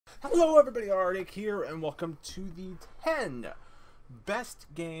Hello everybody, Arctic here, and welcome to the 10 best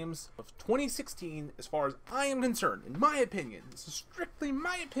games of 2016 as far as I am concerned, in my opinion. This is strictly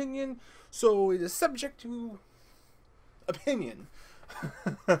my opinion, so it is subject to opinion.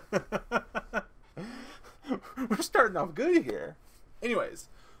 We're starting off good here. Anyways,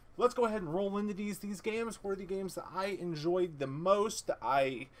 let's go ahead and roll into these. These games were the games that I enjoyed the most, that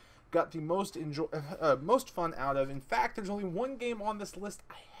I got the most fun out of. In fact, there's only one game on this list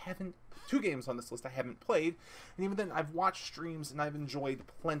two games on this list I haven't played, and even then I've watched streams and I've enjoyed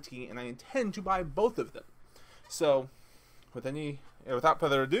plenty, and I intend to buy both of them. So, without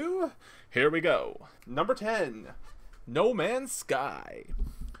further ado, here we go. Number 10, No Man's Sky.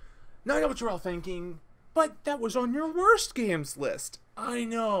 Now I know what you're all thinking, but that was on your worst games list. I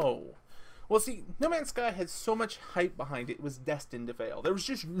know. Well, see, No Man's Sky had so much hype behind it, it was destined to fail. There was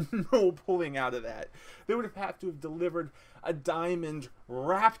just no pulling out of that. They would have had to have delivered a diamond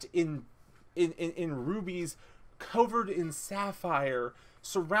wrapped in rubies, covered in sapphire,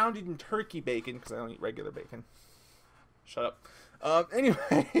 surrounded in turkey bacon, because I don't eat regular bacon. Shut up.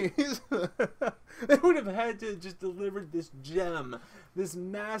 Anyways, they would have had to just deliver this gem, this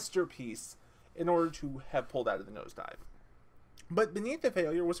masterpiece, in order to have pulled out of the nosedive. But beneath the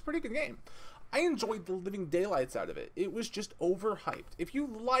failure was a pretty good game. I enjoyed the living daylights out of it. It was just overhyped. If you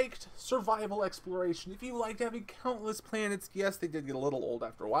liked survival exploration, if you liked having countless planets, yes, they did get a little old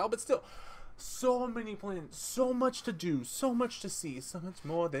after a while, but still, so many planets, so much to do, so much to see, so much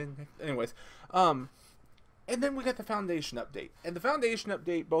more than... Anyways, and then we got the Foundation update. And the Foundation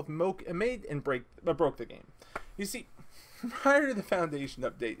update both made and broke the game. You see, prior to the Foundation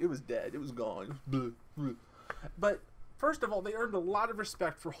update, it was dead. It was gone. But first of all, they earned a lot of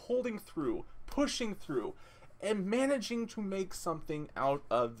respect for holding through, pushing through, and managing to make something out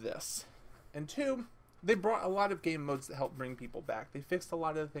of this. And two, they brought a lot of game modes that helped bring people back. They fixed a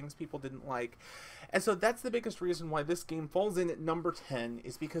lot of the things people didn't like. And so that's the biggest reason why this game falls in at number 10,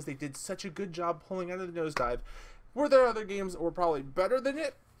 is because they did such a good job pulling out of the nosedive. Were there other games that were probably better than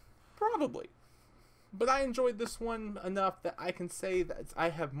it? Probably. But I enjoyed this one enough that I can say that I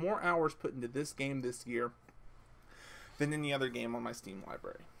have more hours put into this game this year than any other game on my Steam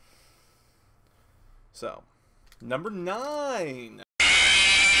library. So, number 9,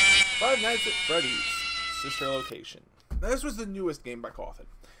 Five Nights at Freddy's Sister Location. Now, this was the newest game by Coffin.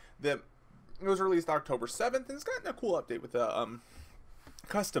 It was released October 7th, and it's gotten a cool update with the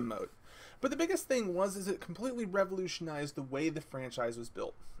custom mode. But the biggest thing is it completely revolutionized the way the franchise was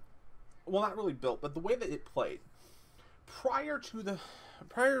built. Well, not really built, but the way that it played. Prior to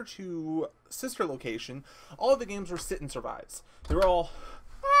Sister Location, all of the games were sit and survives. They were all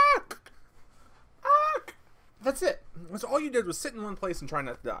that's it. So all you did was sit in one place and try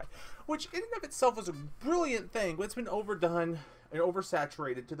not to die, which in and of itself was a brilliant thing, but it's been overdone and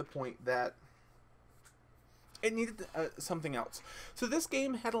oversaturated to the point that it needed something else. So this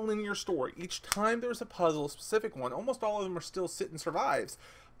game had a linear story. Each time there was a puzzle, a specific one, almost all of them are still sit and survives,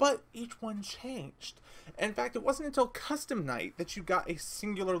 but each one changed. In fact, it wasn't until Custom Night that you got a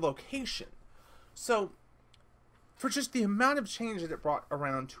singular location. So, for just the amount of change that it brought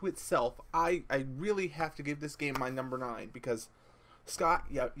around to itself, I really have to give this game my number 9, because, Scott,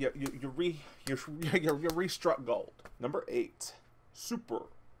 you re-struck gold. Number 8, Super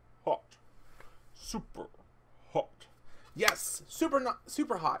Hot. Super Hot. Yes,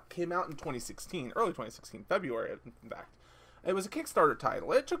 Super Hot came out in 2016, early 2016, February, in fact. It was a Kickstarter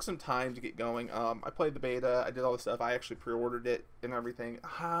title. It took some time to get going. I played the beta. I did all this stuff. I actually pre-ordered it and everything.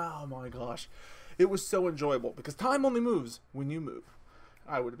 Oh my gosh. It was so enjoyable because time only moves when you move.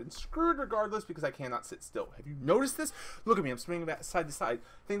 I would have been screwed regardless because I cannot sit still. Have you noticed this? Look at me. I'm swinging back side to side.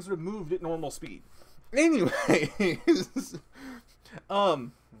 Things would have moved at normal speed. Anyways,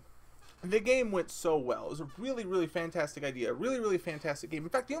 the game went so well. It was a really, really fantastic idea. A really, really fantastic game. In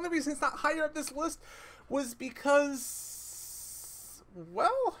fact, the only reason it's not higher up this list was because,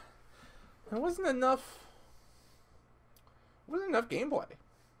 well, there wasn't enough gameplay.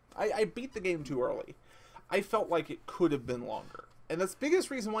 I beat the game too early. I felt like it could have been longer. And that's the biggest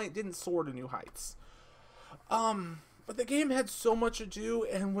reason why it didn't soar to new heights. But the game had so much to do,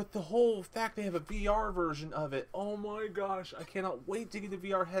 and with the whole fact they have a VR version of it, oh my gosh, I cannot wait to get a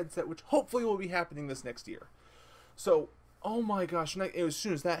VR headset, which hopefully will be happening this next year. So, oh my gosh, and as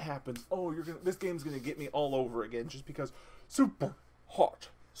soon as that happens, oh, this game's gonna get me all over again, just because Super Hot,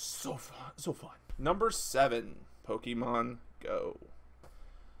 so fun, so fun. Number 7, Pokemon Go.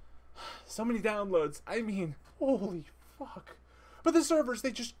 So many downloads. I mean, holy fuck. But the servers,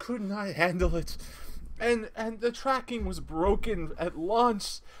 they just could not handle it. And the tracking was broken at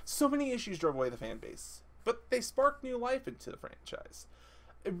launch. So many issues drove away the fan base. But they sparked new life into the franchise.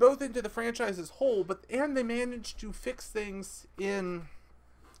 both into the franchise as whole, and they managed to fix things in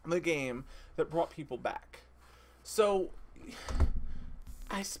the game that brought people back. So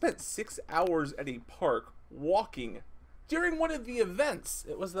I spent 6 hours at a park walking during one of the events.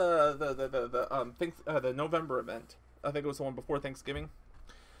 It was the November event. I think it was the one before Thanksgiving.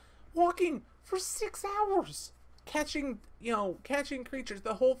 Walking for 6 hours, catching creatures.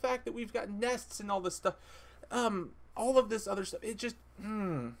 The whole fact that we've got nests and all this stuff, all of this other stuff. It just,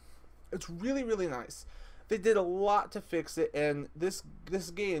 it's really, really nice. They did a lot to fix it, and this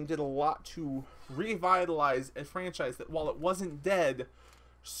game did a lot to revitalize a franchise that, while it wasn't dead,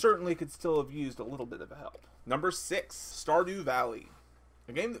 certainly could still have used a little bit of help. Number 6, Stardew Valley.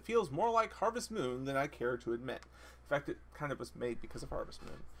 A game that feels more like Harvest Moon than I care to admit. In fact, it kind of was made because of Harvest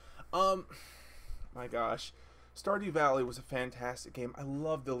Moon. My gosh. Stardew Valley was a fantastic game. I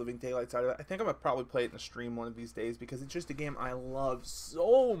love the Living Daylights out of it. I think I'm going to probably play it in a stream one of these days because it's just a game I love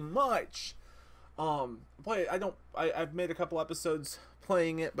so much. I've made a couple episodes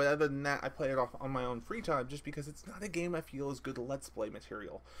playing it, but other than that, I play it off on my own free time just because it's not a game I feel is good Let's Play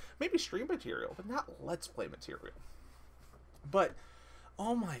material. Maybe stream material, but not Let's Play material. But,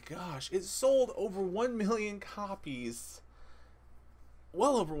 oh my gosh, it sold over 1 million copies.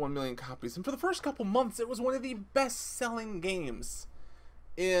 Well over 1 million copies. And for the first couple months, it was one of the best-selling games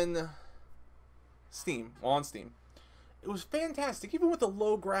in Steam, on Steam. It was fantastic, even with the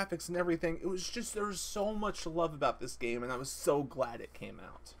low graphics and everything. It was just, there was so much to love about this game, and I was so glad it came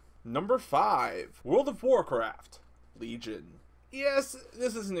out. Number 5, World of Warcraft, Legion. Yes,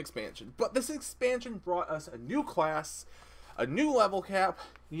 this is an expansion, but this expansion brought us a new class, a new level cap,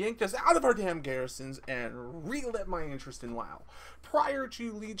 yanked us out of our damn garrisons, and relit my interest in WoW. Prior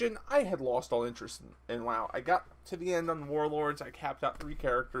to Legion, I had lost all interest in WoW. I got to the end on Warlords, I capped out 3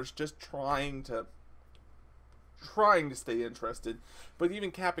 characters, just trying to stay interested, but even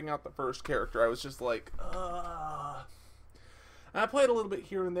capping out the first character, I was just like, ugh. And I played a little bit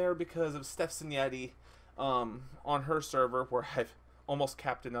here and there because of Steph Signetti on her server, where I've almost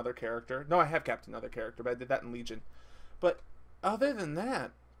capped another character. No, I have capped another character, but I did that in Legion. But other than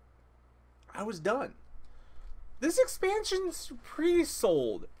that, I was done. This expansion's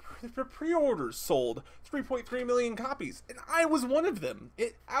pre-sold. Pre-orders sold 3.3 million copies, and I was one of them.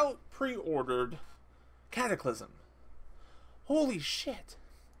 It out-pre-ordered Cataclysm. Holy shit.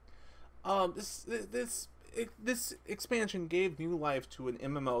 This expansion gave new life to an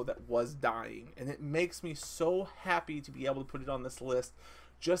MMO that was dying, and it makes me so happy to be able to put it on this list,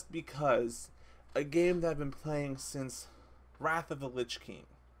 just because a game that I've been playing since Wrath of the Lich King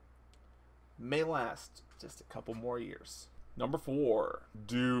may last just a couple more years. Number 4,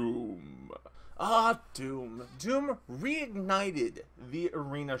 Doom. Doom. Doom reignited the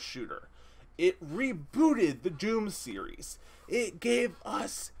arena shooter. It rebooted the Doom series. It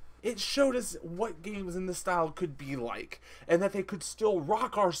showed us what games in this style could be like, and that they could still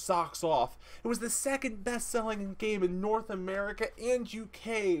rock our socks off. It was the second best-selling game in North America and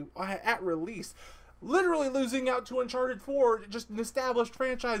UK at release, literally losing out to Uncharted 4, just an established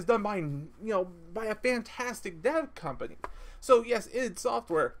franchise done by, by a fantastic dev company. So yes, id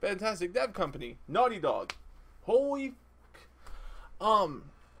Software, fantastic dev company, Naughty Dog. Holy,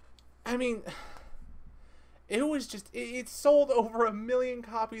 I mean, it was just, it sold over 1 million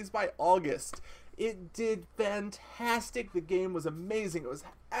copies by August. It did fantastic. The game was amazing. It was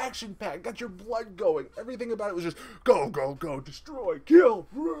action-packed, got your blood going. Everything about it was just go, go, go, destroy, kill.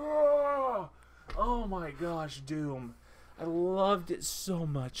 Oh my gosh, Doom. I loved it so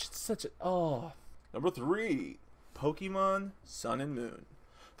much. It's such a, Number 3, Pokemon Sun and Moon.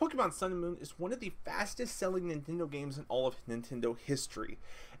 Pokemon Sun and Moon is one of the fastest selling Nintendo games in all of Nintendo history.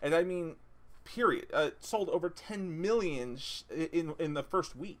 And I mean, period. It sold over 10 million in the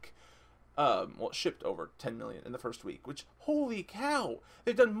first week. Well, it shipped over 10 million in the first week, which, holy cow.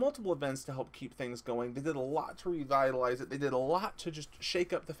 They've done multiple events to help keep things going. They did a lot to revitalize it. They did a lot to just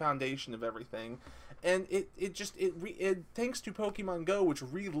shake up the foundation of everything. And it thanks to Pokemon Go, which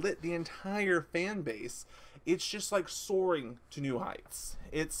relit the entire fan base, it's just like soaring to new heights.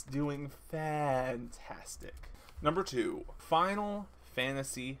 It's doing fantastic. Number 2, Final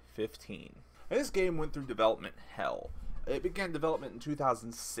Fantasy 15. Now, this game went through development hell. It began development in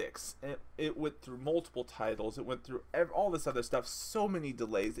 2006. It went through multiple titles. It went through all this other stuff. So many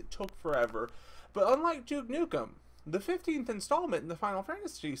delays. It took forever. But unlike Duke Nukem, the 15th installment in the Final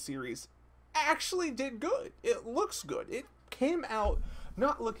Fantasy series actually did good. It looks good. It came out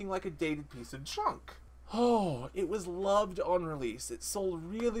not looking like a dated piece of junk. Oh, it was loved on release. It sold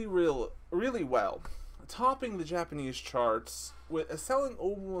really well, topping the Japanese charts, with selling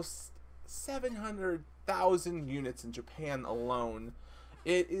almost 700,000 units in Japan alone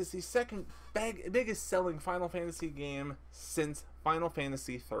It is the second biggest selling Final Fantasy game since Final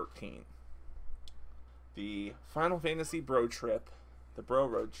Fantasy 13. The Final Fantasy Bro Trip. The Bro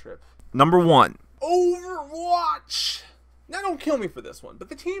Road Trip. Number 1. Overwatch! Now don't kill me for this one, but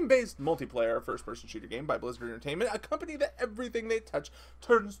the team-based multiplayer first-person shooter game by Blizzard Entertainment, a company that everything they touch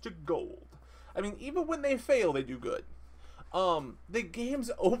turns to gold. I mean, even when they fail, they do good. The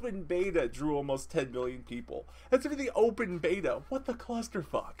game's open beta drew almost 10 million people. That's for the open beta. What the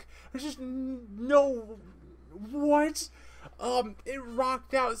clusterfuck? There's just no... What? It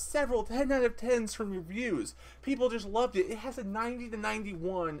rocked out several 10 out of 10s from reviews. People just loved it. It has a 90 to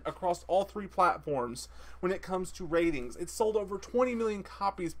 91 across all 3 platforms when it comes to ratings. It sold over 20 million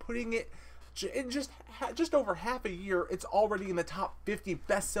copies, putting it in just over half a year. It's already in the top 50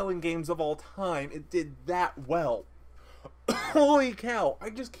 best-selling games of all time. It did that well. Holy cow, I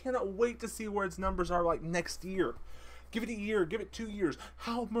just cannot wait to see where its numbers are like next year. Give it a year, give it 2 years.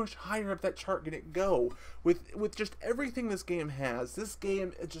 How much higher up that chart can it go? With just everything this game has, this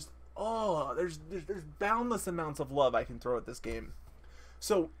game, it just, oh, there's boundless amounts of love I can throw at this game.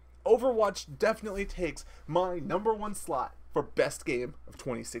 So, Overwatch definitely takes my number 1 slot for best game of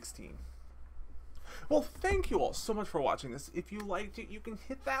 2016. Well, thank you all so much for watching this. If you liked it, you can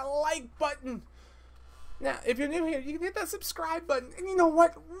hit that like button. Now, if you're new here, you can hit that subscribe button. And you know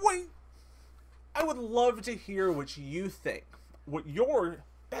what? Wait! I would love to hear what you think. What your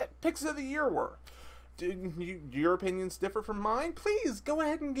picks of the year were. Do your opinions differ from mine? Please, go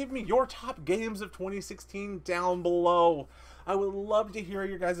ahead and give me your top games of 2016 down below. I would love to hear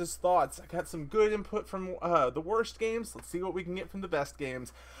your guys' thoughts. I got some good input from the worst games. Let's see what we can get from the best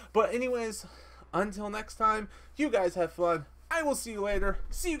games. But anyways, until next time, you guys have fun. I will see you later.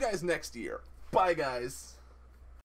 See you guys next year. Bye, guys.